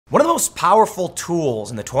One of the most powerful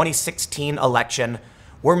tools in the 2016 election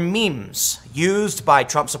were memes used by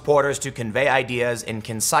Trump supporters to convey ideas in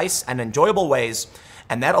concise and enjoyable ways,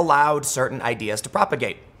 and that allowed certain ideas to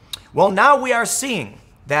propagate. Well, now we are seeing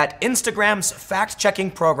that Instagram's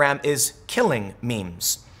fact-checking program is killing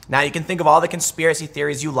memes. Now you can think of all the conspiracy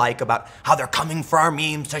theories you like about how they're coming for our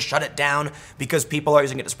memes to shut it down because people are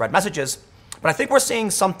using it to spread messages, but I think we're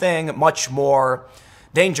seeing something much more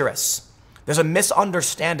dangerous. There's a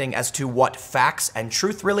misunderstanding as to what facts and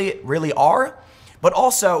truth really are, but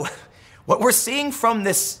also what we're seeing from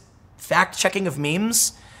this fact-checking of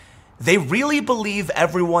memes, they really believe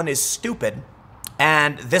everyone is stupid,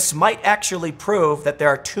 and this might actually prove that there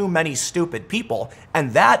are too many stupid people,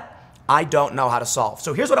 and that I don't know how to solve.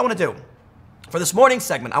 So here's what I want to do. For this morning's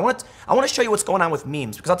segment, I want to show you what's going on with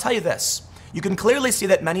memes, because I'll tell you this. You can clearly see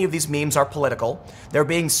that many of these memes are political. They're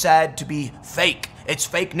being said to be fake. It's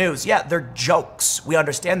fake news. Yeah, they're jokes. We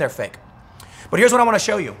understand they're fake. But here's what I want to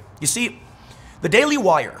show you. You see, the Daily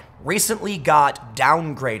Wire recently got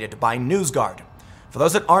downgraded by NewsGuard. For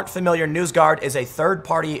those that aren't familiar, NewsGuard is a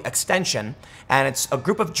third-party extension, and it's a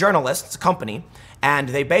group of journalists, a company, and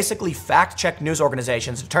they basically fact-check news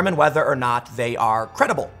organizations to determine whether or not they are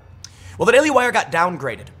credible. Well, the Daily Wire got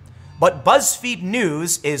downgraded. But BuzzFeed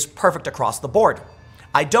News is perfect across the board.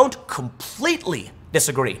 I don't completely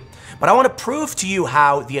disagree, but I want to prove to you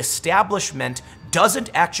how the establishment doesn't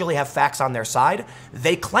actually have facts on their side.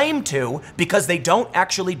 They claim to because they don't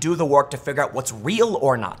actually do the work to figure out what's real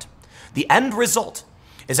or not. The end result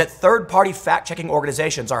is that third-party fact-checking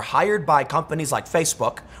organizations are hired by companies like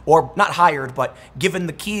Facebook, or not hired, but given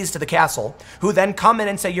the keys to the castle, who then come in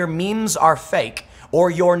and say your memes are fake, or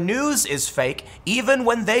your news is fake, even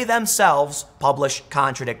when they themselves publish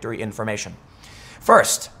contradictory information.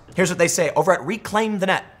 First, here's what they say over at Reclaim the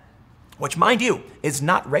Net, which, mind you, is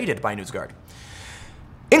not rated by NewsGuard.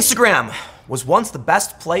 Instagram was once the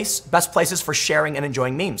best places for sharing and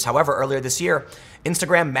enjoying memes. However, earlier this year,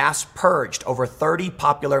 Instagram mass purged over 30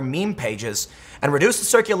 popular meme pages and reduced the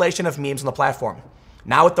circulation of memes on the platform.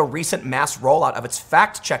 Now, with the recent mass rollout of its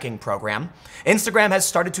fact-checking program, Instagram has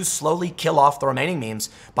started to slowly kill off the remaining memes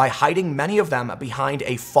by hiding many of them behind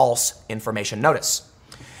a false information notice.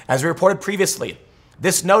 As we reported previously,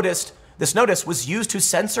 this notice was used to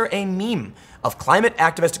censor a meme of climate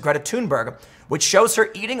activist Greta Thunberg, which shows her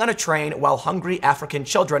eating on a train while hungry African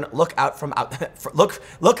children look on from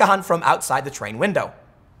outside the train window.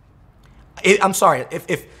 I'm sorry,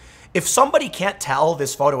 if somebody can't tell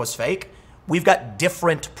this photo is fake, we've got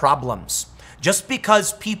different problems. Just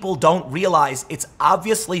because people don't realize it's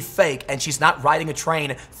obviously fake and she's not riding a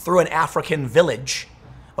train through an African village,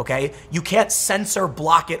 okay? You can't censor,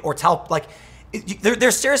 block it, or tell, like,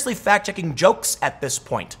 they're seriously fact-checking jokes at this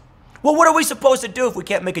point. Well, what are we supposed to do if we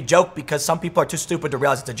can't make a joke because some people are too stupid to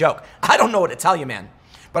realize it's a joke? I don't know what to tell you, man.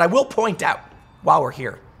 But I will point out, while we're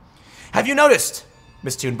here, have you noticed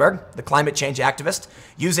Ms. Thunberg, the climate change activist,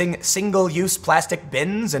 using single-use plastic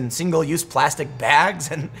bins and single-use plastic bags?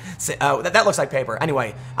 And that looks like paper.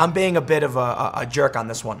 Anyway, I'm being a bit of a jerk on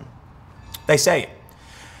this one. They say.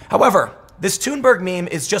 However, this Thunberg meme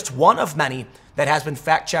is just one of many that has been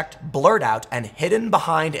fact-checked, blurred out, and hidden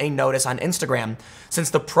behind a notice on Instagram since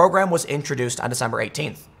the program was introduced on December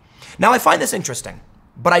 18th. Now, I find this interesting,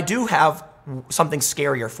 but I do have something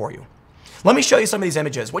scarier for you. Let me show you some of these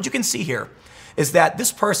images. What you can see here is that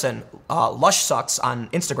this person, Lush Sucks on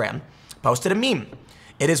Instagram, posted a meme.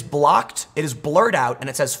 It is blocked, it is blurred out, and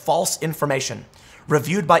it says false information,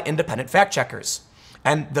 reviewed by independent fact checkers.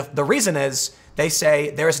 And the reason is, they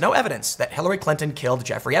say there is no evidence that Hillary Clinton killed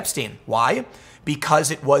Jeffrey Epstein. Why? Because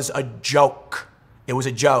it was a joke. It was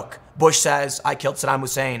a joke. Bush says, I killed Saddam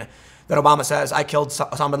Hussein. Then Obama says, I killed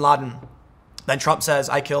Osama bin Laden. Then Trump says,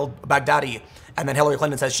 I killed Baghdadi. And then Hillary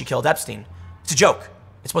Clinton says she killed Epstein. It's a joke.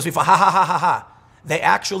 It's supposed to be fun. Ha, ha, ha, ha, ha. They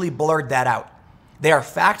actually blurred that out. They are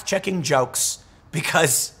fact-checking jokes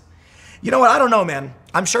because, you know what? I don't know, man.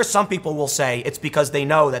 I'm sure some people will say it's because they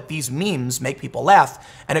know that these memes make people laugh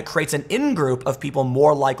and it creates an in-group of people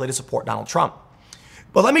more likely to support Donald Trump.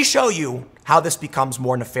 But let me show you how this becomes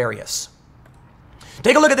more nefarious.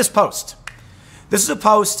 Take a look at this post. This is a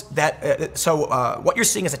post that, what you're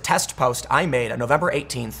seeing is a test post I made on November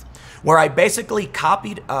 18th, where I basically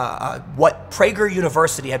copied what Prager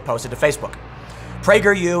University had posted to Facebook.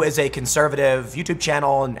 PragerU is a conservative YouTube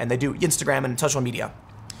channel, and they do Instagram and social media.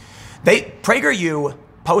 PragerU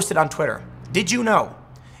posted on Twitter, did you know,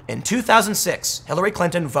 in 2006, Hillary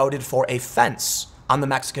Clinton voted for a fence on the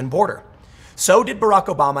Mexican border. So did Barack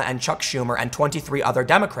Obama and Chuck Schumer and 23 other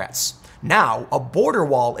Democrats. Now, a border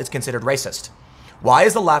wall is considered racist. Why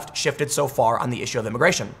has the left shifted so far on the issue of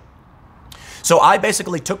immigration? So I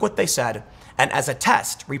basically took what they said and as a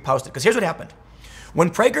test reposted, because here's what happened. When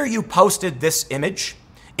PragerU posted this image,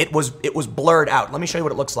 it was blurred out. Let me show you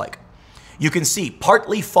what it looks like. You can see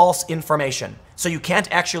partly false information, so you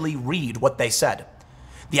can't actually read what they said.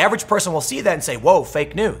 The average person will see that and say, whoa,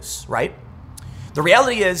 fake news, right? The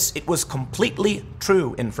reality is it was completely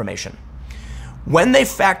true information. When they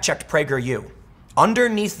fact-checked PragerU,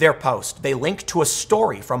 underneath their post, they linked to a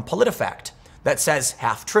story from PolitiFact that says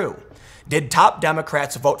half true. Did top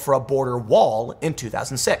Democrats vote for a border wall in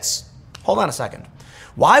 2006? Hold on a second.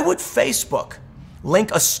 Why would Facebook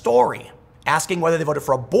link a story asking whether they voted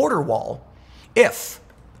for a border wall if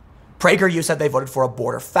PragerU said they voted for a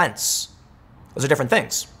border fence? Those are different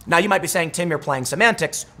things. Now you might be saying, Tim, you're playing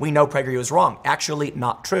semantics. We know PragerU is wrong. Actually,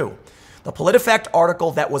 not true. The PolitiFact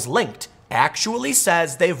article that was linked actually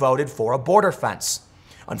says they voted for a border fence.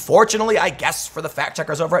 Unfortunately, I guess for the fact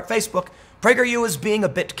checkers over at Facebook, PragerU is being a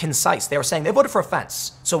bit concise. They were saying they voted for a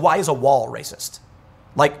fence. So why is a wall racist?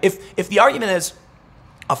 Like, if the argument is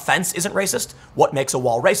a fence isn't racist, what makes a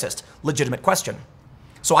wall racist? Legitimate question.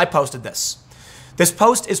 So I posted this. This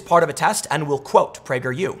post is part of a test and will quote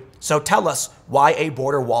PragerU. So tell us why a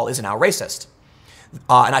border wall is now racist.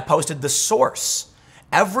 And I posted the source.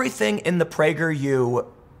 Everything in the PragerU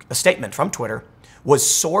statement from Twitter was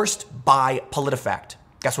sourced by PolitiFact.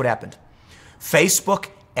 Guess what happened? Facebook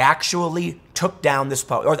actually took down this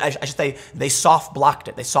post, or I should say they soft blocked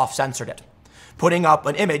it. They soft censored it, putting up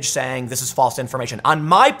an image saying this is false information on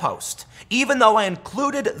my post, even though I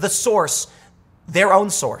included the source, their own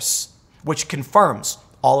source, which confirms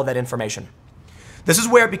all of that information. This is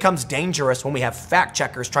where it becomes dangerous when we have fact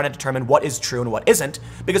checkers trying to determine what is true and what isn't,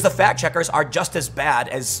 because the fact checkers are just as bad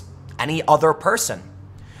as any other person.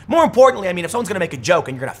 More importantly, I mean, if someone's going to make a joke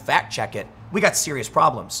and you're going to fact check it, we got serious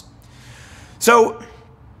problems. So,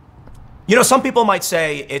 you know, some people might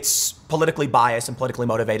say it's politically biased and politically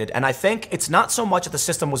motivated, and I think it's not so much that the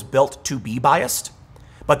system was built to be biased,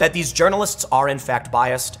 but that these journalists are in fact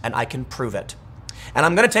biased, and I can prove it. And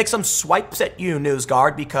I'm going to take some swipes at you,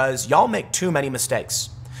 NewsGuard, because y'all make too many mistakes.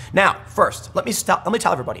 Now, first, let me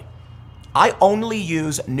tell everybody, I only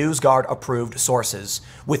use NewsGuard-approved sources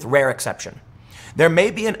with rare exception. There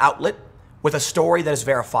may be an outlet with a story that is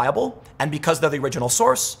verifiable, and because they're the original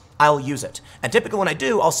source, I'll use it. And typically when I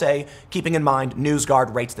do, I'll say, keeping in mind,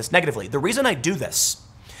 NewsGuard rates this negatively. The reason I do this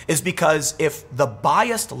is because if the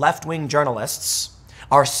biased left-wing journalists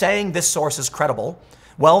are saying this source is credible,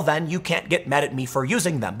 well, then you can't get mad at me for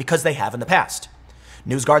using them, because they have in the past.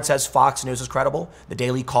 NewsGuard says Fox News is credible, the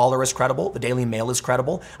Daily Caller is credible, the Daily Mail is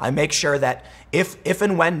credible. I make sure that if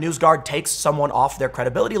and when NewsGuard takes someone off their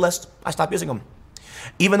credibility list, I stop using them.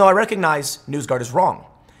 Even though I recognize NewsGuard is wrong.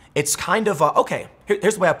 It's kind of, okay,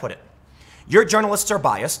 here's the way I put it. Your journalists are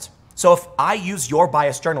biased, so if I use your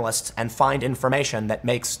biased journalists and find information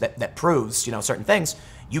that proves, you know, certain things,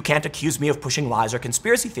 you can't accuse me of pushing lies or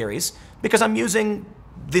conspiracy theories because I'm using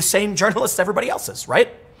the same journalists everybody else is, right?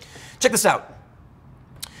 Check this out.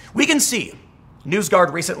 We can see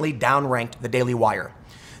NewsGuard recently downranked the Daily Wire.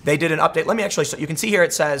 They did an update. Let me actually, so you can see here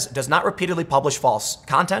it says, does not repeatedly publish false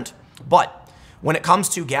content, but when it comes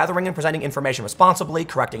to gathering and presenting information responsibly,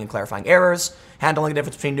 correcting and clarifying errors, handling the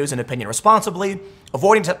difference between news and opinion responsibly,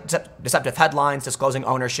 avoiding deceptive headlines, disclosing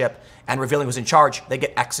ownership, and revealing who's in charge, they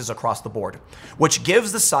get X's across the board, which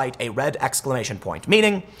gives the site a red exclamation point,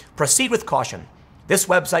 meaning proceed with caution. This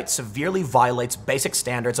website severely violates basic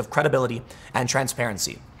standards of credibility and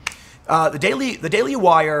transparency. The Daily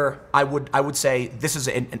Wire, I would say this is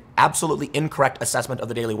an absolutely incorrect assessment of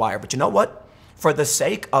the Daily Wire, but you know what? For the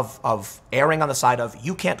sake of erring on the side of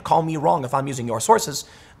you can't call me wrong if I'm using your sources,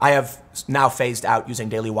 I have now phased out using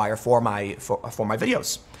Daily Wire for my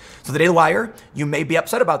videos. So the Daily Wire, you may be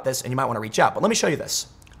upset about this and you might want to reach out, but let me show you this.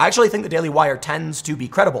 I actually think the Daily Wire tends to be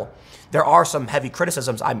credible. There are some heavy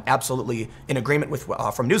criticisms I'm absolutely in agreement with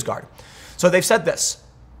from NewsGuard. So they've said this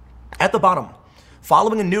at the bottom.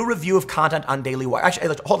 Following a new review of content on Daily Wire.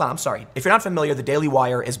 Actually, hold on, I'm sorry. If you're not familiar, the Daily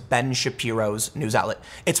Wire is Ben Shapiro's news outlet.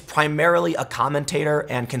 It's primarily a commentator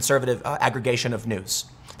and conservative aggregation of news.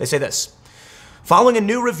 They say this. Following a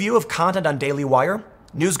new review of content on Daily Wire,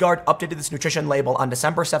 NewsGuard updated this nutrition label on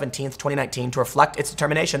December 17th, 2019 to reflect its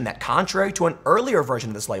determination that contrary to an earlier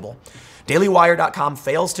version of this label, DailyWire.com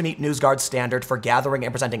fails to meet NewsGuard's standard for gathering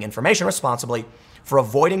and presenting information responsibly, for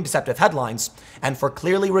avoiding deceptive headlines, and for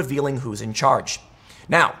clearly revealing who's in charge.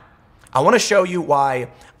 Now, I want to show you why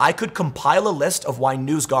I could compile a list of why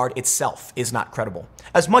NewsGuard itself is not credible,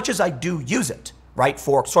 as much as I do use it, right,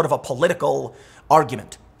 for sort of a political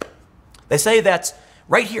argument. They say that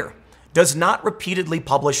right here, does not repeatedly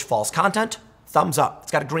publish false content, thumbs up.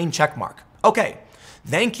 It's got a green check mark. Okay,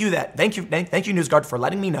 Thank you, NewsGuard, for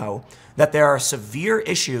letting me know that there are severe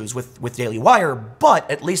issues with Daily Wire, but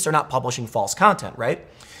at least they're not publishing false content, right?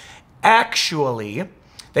 Actually,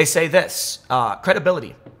 they say this,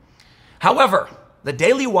 credibility. However, the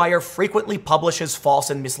Daily Wire frequently publishes false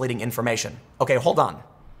and misleading information. Okay, hold on.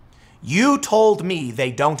 You told me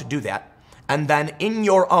they don't do that, and then in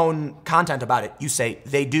your own content about it, you say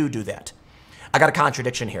they do that. I got a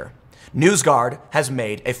contradiction here. NewsGuard has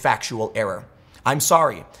made a factual error. I'm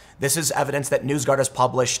sorry. This is evidence that NewsGuard has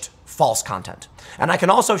published false content. And I can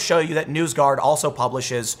also show you that NewsGuard also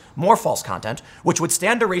publishes more false content, which would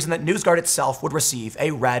stand to reason that NewsGuard itself would receive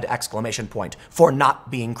a red exclamation point for not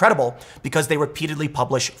being credible because they repeatedly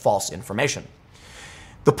publish false information.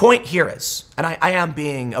 The point here is, and I am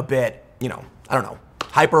being a bit,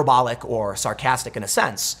 hyperbolic or sarcastic in a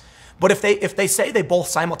sense, but if they say they both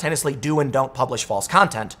simultaneously do and don't publish false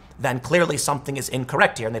content, then clearly something is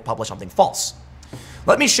incorrect here and they publish something false.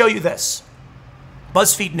 Let me show you this.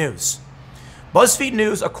 BuzzFeed News. BuzzFeed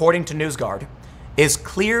News, according to NewsGuard, is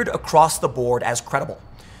cleared across the board as credible.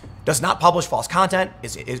 Does not publish false content,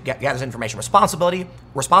 gathers information responsibly.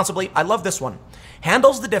 I love this one.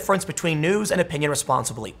 Handles the difference between news and opinion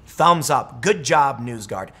responsibly. Thumbs up. Good job,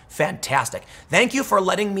 NewsGuard. Fantastic. Thank you for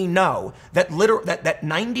letting me know that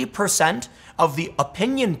 90% of the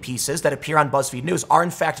opinion pieces that appear on BuzzFeed News are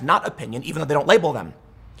in fact not opinion, even though they don't label them.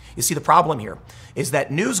 You see, the problem here is that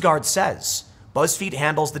NewsGuard says BuzzFeed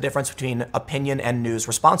handles the difference between opinion and news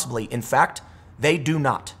responsibly. In fact, they do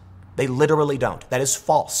not. They literally don't. That is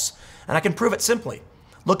false. And I can prove it simply.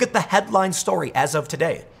 Look at the headline story as of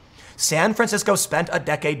today. San Francisco spent a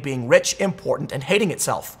decade being rich, important, and hating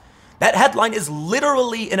itself. That headline is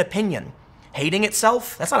literally an opinion. Hating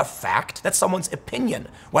itself? That's not a fact. That's someone's opinion,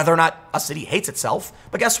 whether or not a city hates itself.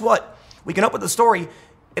 But guess what? We can open the story.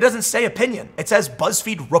 It doesn't say opinion. It says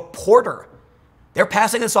BuzzFeed reporter. They're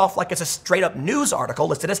passing this off like it's a straight up news article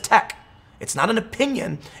listed as tech. It's not an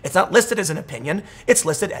opinion. It's not listed as an opinion. It's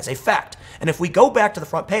listed as a fact. And if we go back to the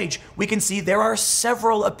front page, we can see there are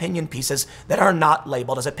several opinion pieces that are not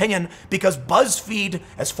labeled as opinion because BuzzFeed,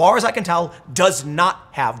 as far as I can tell, does not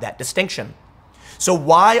have that distinction. So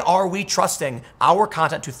why are we trusting our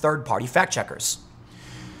content to third-party fact checkers?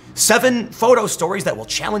 7 photo stories that will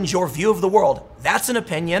challenge your view of the world. That's an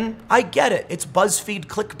opinion. I get it. It's BuzzFeed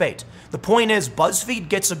clickbait. The point is, BuzzFeed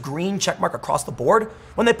gets a green checkmark across the board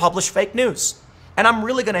when they publish fake news. And I'm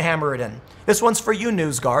really going to hammer it in. This one's for you,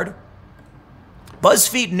 NewsGuard.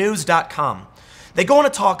 BuzzFeedNews.com. They go on to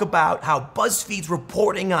talk about how BuzzFeed's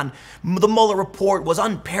reporting on the Mueller report was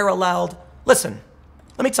unparalleled. Listen,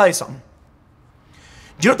 let me tell you something.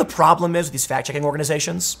 Do you know what the problem is with these fact-checking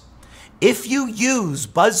organizations? If you use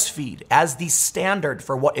BuzzFeed as the standard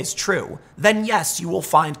for what is true, then yes, you will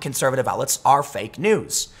find conservative outlets are fake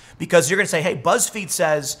news. Because you're going to say, hey, BuzzFeed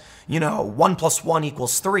says, 1 + 1 =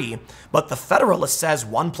 3, but the Federalist says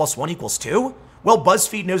 1 + 1 = 2? Well,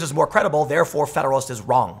 BuzzFeed News is more credible, therefore Federalist is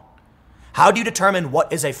wrong. How do you determine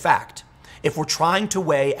what is a fact if we're trying to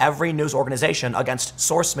weigh every news organization against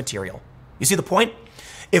source material? You see the point?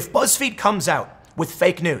 If BuzzFeed comes out with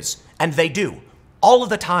fake news, and they do, all of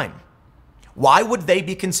the time, why would they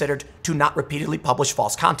be considered to not repeatedly publish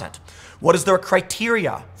false content? What is their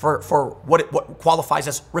criteria for what qualifies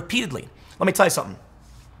as repeatedly? Let me tell you something.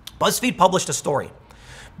 BuzzFeed published a story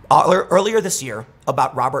earlier this year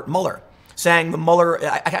about Robert Mueller, saying the Mueller,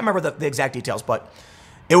 I can't remember the exact details, but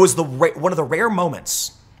it was one of the rare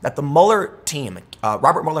moments that the Mueller team,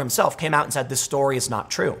 Robert Mueller himself, came out and said this story is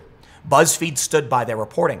not true. BuzzFeed stood by their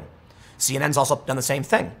reporting. CNN's also done the same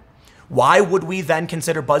thing. Why would we then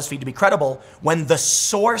consider BuzzFeed to be credible when the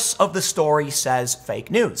source of the story says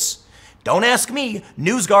fake news? Don't ask me.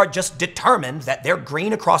 NewsGuard just determined that they're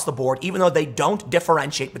green across the board, even though they don't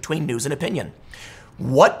differentiate between news and opinion.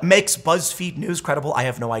 What makes BuzzFeed News credible? I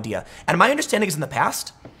have no idea. And my understanding is in the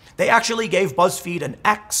past, they actually gave BuzzFeed an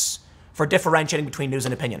X for differentiating between news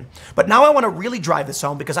and opinion. But now I want to really drive this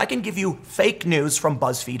home because I can give you fake news from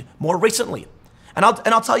BuzzFeed more recently. And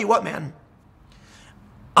I'll tell you what, man.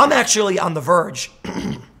 I'm actually on the verge,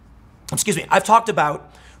 excuse me, I've talked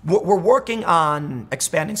about, we're working on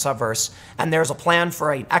expanding Subverse, and there's a plan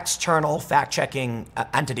for an external fact-checking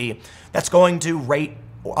entity that's going to rate,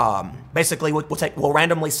 basically we'll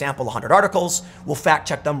randomly sample 100 articles, we'll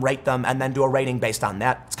fact-check them, rate them, and then do a rating based on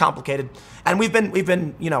that. It's complicated, and we've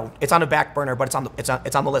been, it's on a back burner, but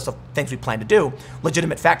it's on the list of things we plan to do,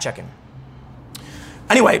 legitimate fact-checking.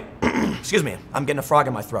 Anyway, excuse me, I'm getting a frog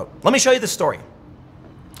in my throat. Let me show you this story.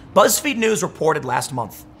 BuzzFeed News reported last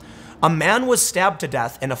month, a man was stabbed to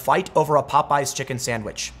death in a fight over a Popeye's chicken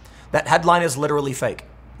sandwich. That headline is literally fake.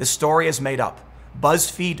 This story is made up.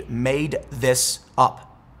 BuzzFeed made this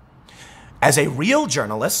up. As a real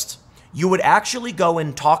journalist, you would actually go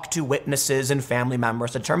and talk to witnesses and family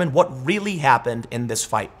members to determine what really happened in this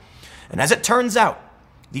fight. And as it turns out,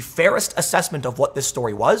 the fairest assessment of what this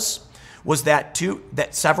story was that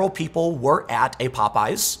several people were at a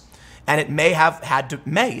Popeyes, and it may have had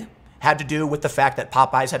to do with the fact that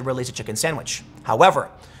Popeyes had released a chicken sandwich. However,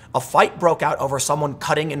 a fight broke out over someone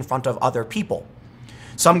cutting in front of other people.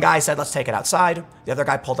 Some guy said, let's take it outside. The other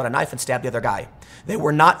guy pulled out a knife and stabbed the other guy. They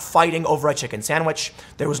were not fighting over a chicken sandwich.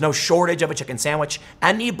 There was no shortage of a chicken sandwich.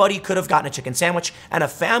 Anybody could have gotten a chicken sandwich. And a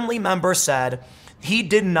family member said he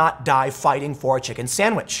did not die fighting for a chicken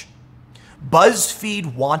sandwich.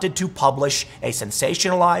 BuzzFeed wanted to publish a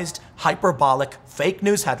sensationalized, hyperbolic, fake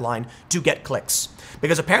news headline to get clicks.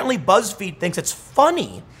 Because apparently BuzzFeed thinks it's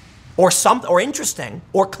funny or interesting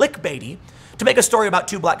or clickbaity to make a story about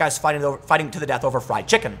two black guys fighting to the death over fried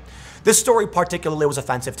chicken. This story particularly was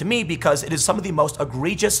offensive to me because it is some of the most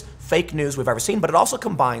egregious fake news we've ever seen, but it also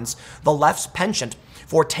combines the left's penchant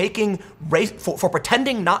for for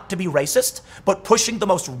pretending not to be racist, but pushing the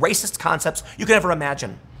most racist concepts you could ever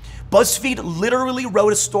imagine. BuzzFeed literally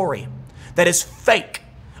wrote a story that is fake,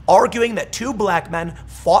 arguing that two black men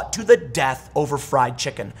fought to the death over fried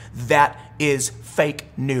chicken. That is fake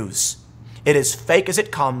news. It is fake as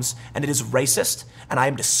it comes, and it is racist, and I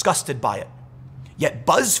am disgusted by it. Yet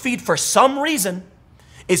BuzzFeed, for some reason,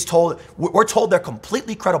 we're told they're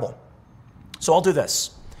completely credible. So I'll do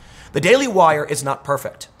this. The Daily Wire is not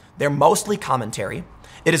perfect. They're mostly commentary.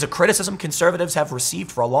 It is a criticism conservatives have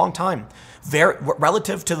received for a long time.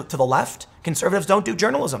 Relative to the left, conservatives don't do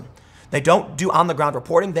journalism. They don't do on-the-ground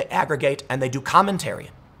reporting. They aggregate, and they do commentary.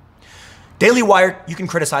 Daily Wire, you can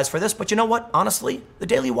criticize for this, but you know what? Honestly, the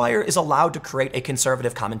Daily Wire is allowed to create a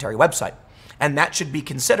conservative commentary website. And that should be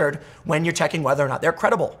considered when you're checking whether or not they're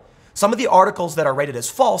credible. Some of the articles that are rated as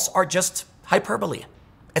false are just hyperbole.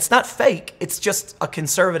 It's not fake. It's just a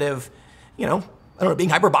conservative, being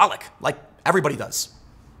hyperbolic, like everybody does.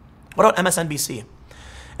 What about MSNBC?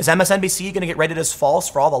 Is MSNBC going to get rated as false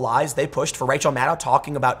for all the lies they pushed for Rachel Maddow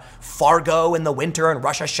talking about Fargo in the winter and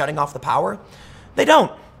Russia shutting off the power? They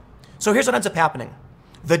don't. So here's what ends up happening.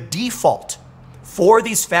 The default for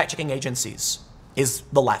these fact-checking agencies is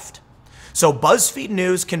the left. So BuzzFeed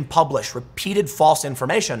News can publish repeated false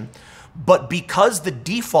information, but because the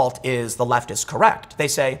default is the left is correct, they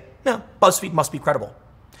say, no, BuzzFeed must be credible.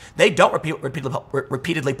 They don't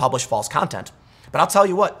repeatedly publish false content. But I'll tell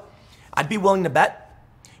you what, I'd be willing to bet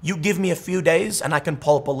you give me a few days and I can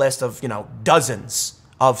pull up a list of, dozens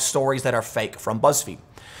of stories that are fake from BuzzFeed,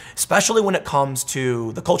 especially when it comes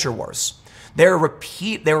to the culture wars. There are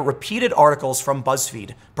repeated articles from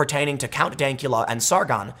BuzzFeed pertaining to Count Dankula and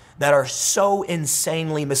Sargon that are so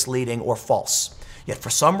insanely misleading or false. Yet for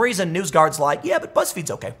some reason, NewsGuard's like, yeah, but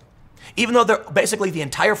BuzzFeed's okay. Even though they're basically the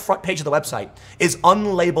entire front page of the website is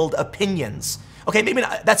unlabeled opinions. Okay, maybe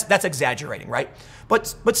not, that's exaggerating, right?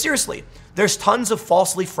 But seriously, there's tons of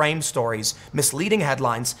falsely framed stories, misleading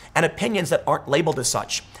headlines, and opinions that aren't labeled as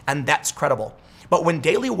such, and that's credible. But when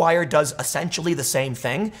Daily Wire does essentially the same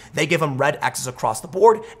thing, they give them red X's across the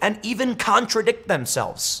board and even contradict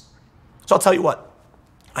themselves. So I'll tell you what,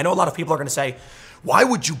 I know a lot of people are going to say, why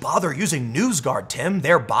would you bother using NewsGuard, Tim?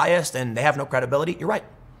 They're biased and they have no credibility. You're right.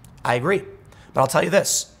 I agree. But I'll tell you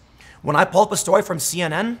this. When I pull up a story from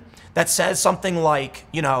CNN that says something like,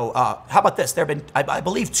 how about this? There have been, I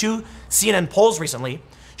believe, 2 CNN polls recently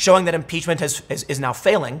showing that impeachment is now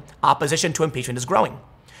failing. Opposition to impeachment is growing.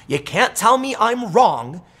 You can't tell me I'm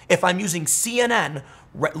wrong if I'm using CNN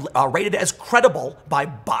rated as credible by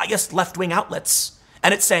biased left-wing outlets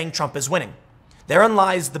and it's saying Trump is winning. Therein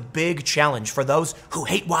lies the big challenge for those who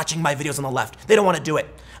hate watching my videos on the left. They don't want to do it.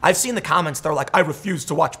 I've seen the comments, they're like, I refuse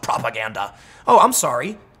to watch propaganda. Oh, I'm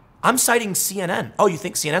sorry. I'm citing CNN. Oh, you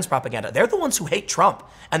think CNN's propaganda? They're the ones who hate Trump,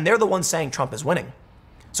 and they're the ones saying Trump is winning.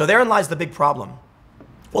 So therein lies the big problem.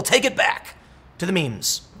 We'll take it back to the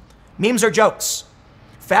memes. Memes are jokes.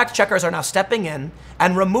 Fact checkers are now stepping in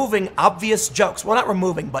and removing obvious jokes. Well, not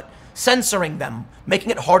removing, but censoring them, making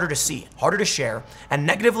it harder to see, harder to share, and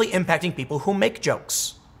negatively impacting people who make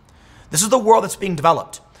jokes. This is the world that's being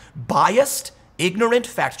developed. Biased, ignorant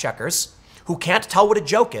fact checkers who can't tell what a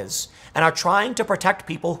joke is and are trying to protect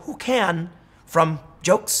people who can from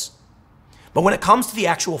jokes. But when it comes to the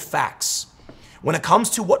actual facts, when it comes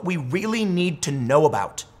to what we really need to know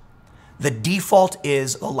about, the default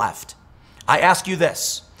is the left. I ask you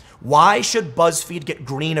this, why should BuzzFeed get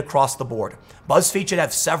green across the board? BuzzFeed should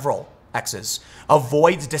have several X's.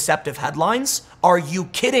 Avoids deceptive headlines? Are you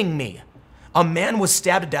kidding me? A man was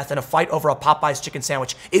stabbed to death in a fight over a Popeye's chicken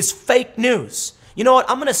sandwich is fake news. You know what?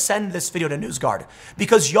 I'm going to send this video to NewsGuard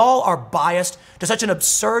because y'all are biased to such an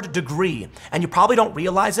absurd degree, and you probably don't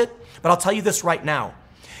realize it, but I'll tell you this right now.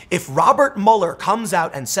 If Robert Mueller comes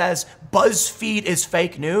out and says BuzzFeed is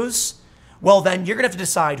fake news, well, then you're going to have to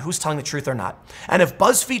decide who's telling the truth or not. And if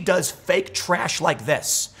BuzzFeed does fake trash like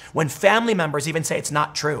this, when family members even say it's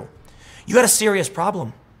not true, you got a serious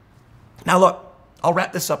problem. Now, look, I'll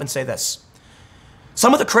wrap this up and say this.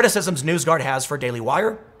 Some of the criticisms NewsGuard has for Daily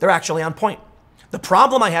Wire, they're actually on point. The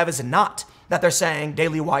problem I have is not that they're saying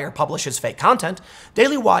Daily Wire publishes fake content.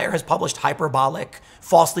 Daily Wire has published hyperbolic,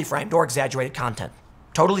 falsely framed, or exaggerated content.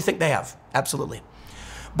 Totally think they have. Absolutely.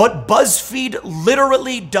 But BuzzFeed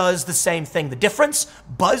literally does the same thing. The difference?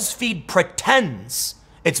 BuzzFeed pretends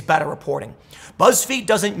it's better reporting. BuzzFeed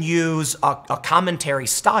doesn't use a commentary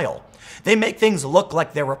style. They make things look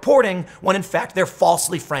like they're reporting when in fact they're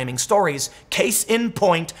falsely framing stories. Case in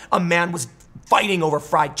point, a man was fighting over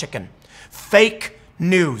fried chicken. Fake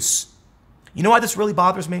news. You know why this really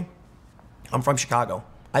bothers me? I'm from Chicago.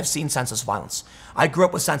 I've seen senseless violence. I grew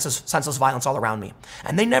up with senseless violence all around me.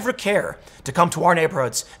 And they never care to come to our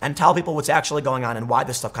neighborhoods and tell people what's actually going on and why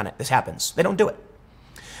this stuff this happens. They don't do it.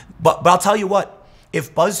 But I'll tell you what,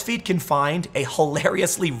 if BuzzFeed can find a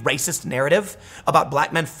hilariously racist narrative about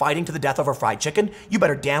black men fighting to the death over fried chicken, you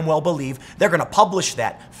better damn well believe they're going to publish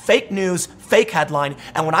that. Fake news, fake headline.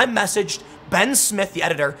 And when I messaged Ben Smith, the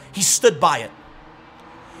editor, he stood by it.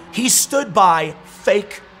 He stood by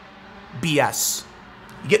fake BS.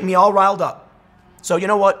 You're getting me all riled up. So you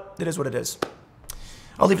know what? It is what it is.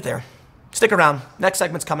 I'll leave it there. Stick around. Next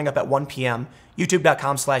segment's coming up at 1 p.m.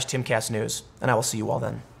 youtube.com/TimCastNews. And I will see you all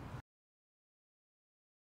then.